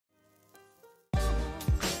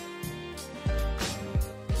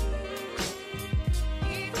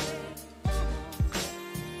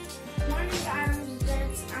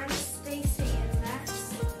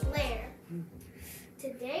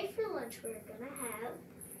gonna have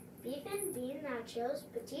beef and bean nachos,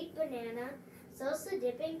 petite banana, salsa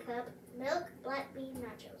dipping cup, milk black bean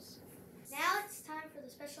nachos. Now it's time for the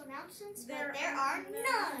special announcements, but there are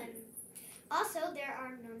none. Also, there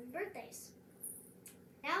are none birthdays.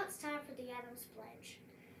 Now it's time for the Adams Pledge.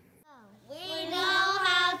 We know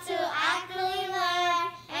how to actively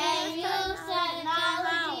learn and use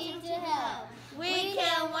technology to help. We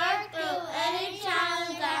can work through any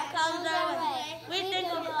challenge that comes our way. We think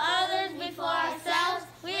of others before ourselves.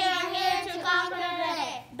 We are here to conquer the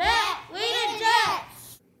day. Bet we the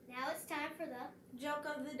Jets! Now it's time for the Joke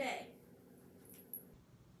of the day.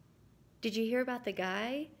 Did you hear about the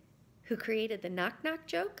guy who created the knock-knock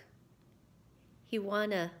joke? He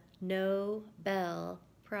won a Nobel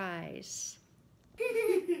Prize.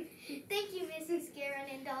 Thank you, Mrs. Garen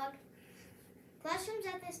and Dog. Classrooms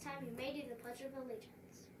at this time, you may do the Pledge of Allegiance.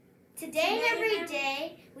 Today and every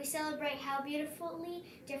day, we celebrate how beautifully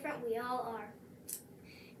different we all are.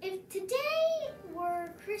 If today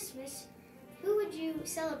were Christmas, who would you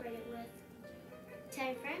celebrate it with? Tell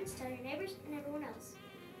your friends, tell your neighbors, and everyone else.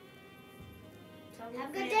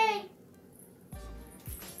 Have a good day.